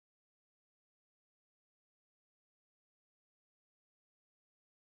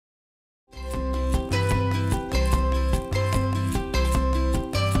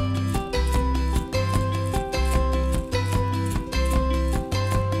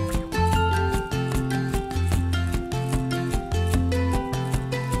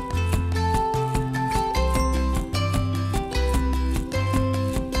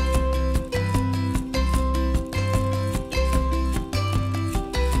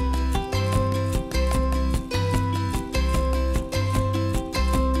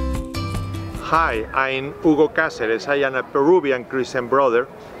Hi, I'm Hugo Cáceres. I am a Peruvian Christian brother.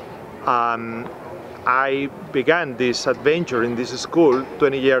 I began this adventure in this school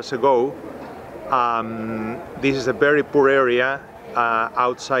 20 years ago. This is a very poor area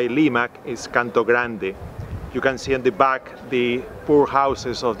outside Lima. It's Canto Grande. You can see in the back the poor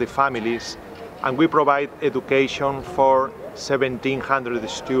houses of the families, and we provide education for 1,700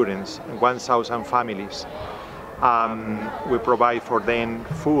 students and 1,000 families. We provide for them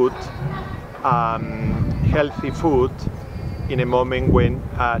food, healthy food, in a moment when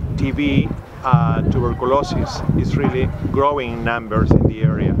TB, tuberculosis is really growing in numbers in the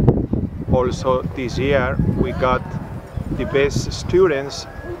area. Also this year we got the best students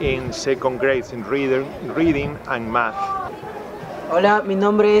in second grades in reading and math. Hola, mi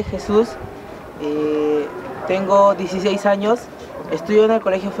nombre es Jesús, tengo 16 años, estudio en el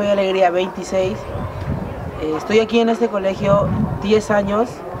colegio Fe de Alegría 26. Estoy aquí en este colegio 10 años,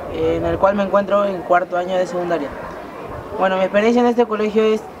 en el cual me encuentro en cuarto año de secundaria. Bueno, mi experiencia en este colegio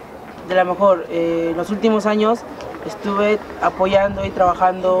es de la mejor. En los últimos años estuve apoyando y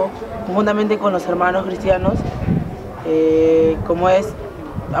trabajando conjuntamente con los hermanos cristianos, como es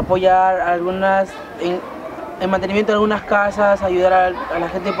apoyar en mantenimiento de algunas casas, ayudar a la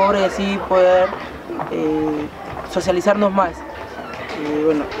gente pobre y así poder socializarnos más.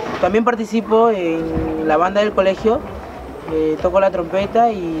 Bueno, también participo en la banda del colegio, toco la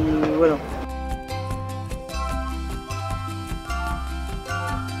trompeta y bueno,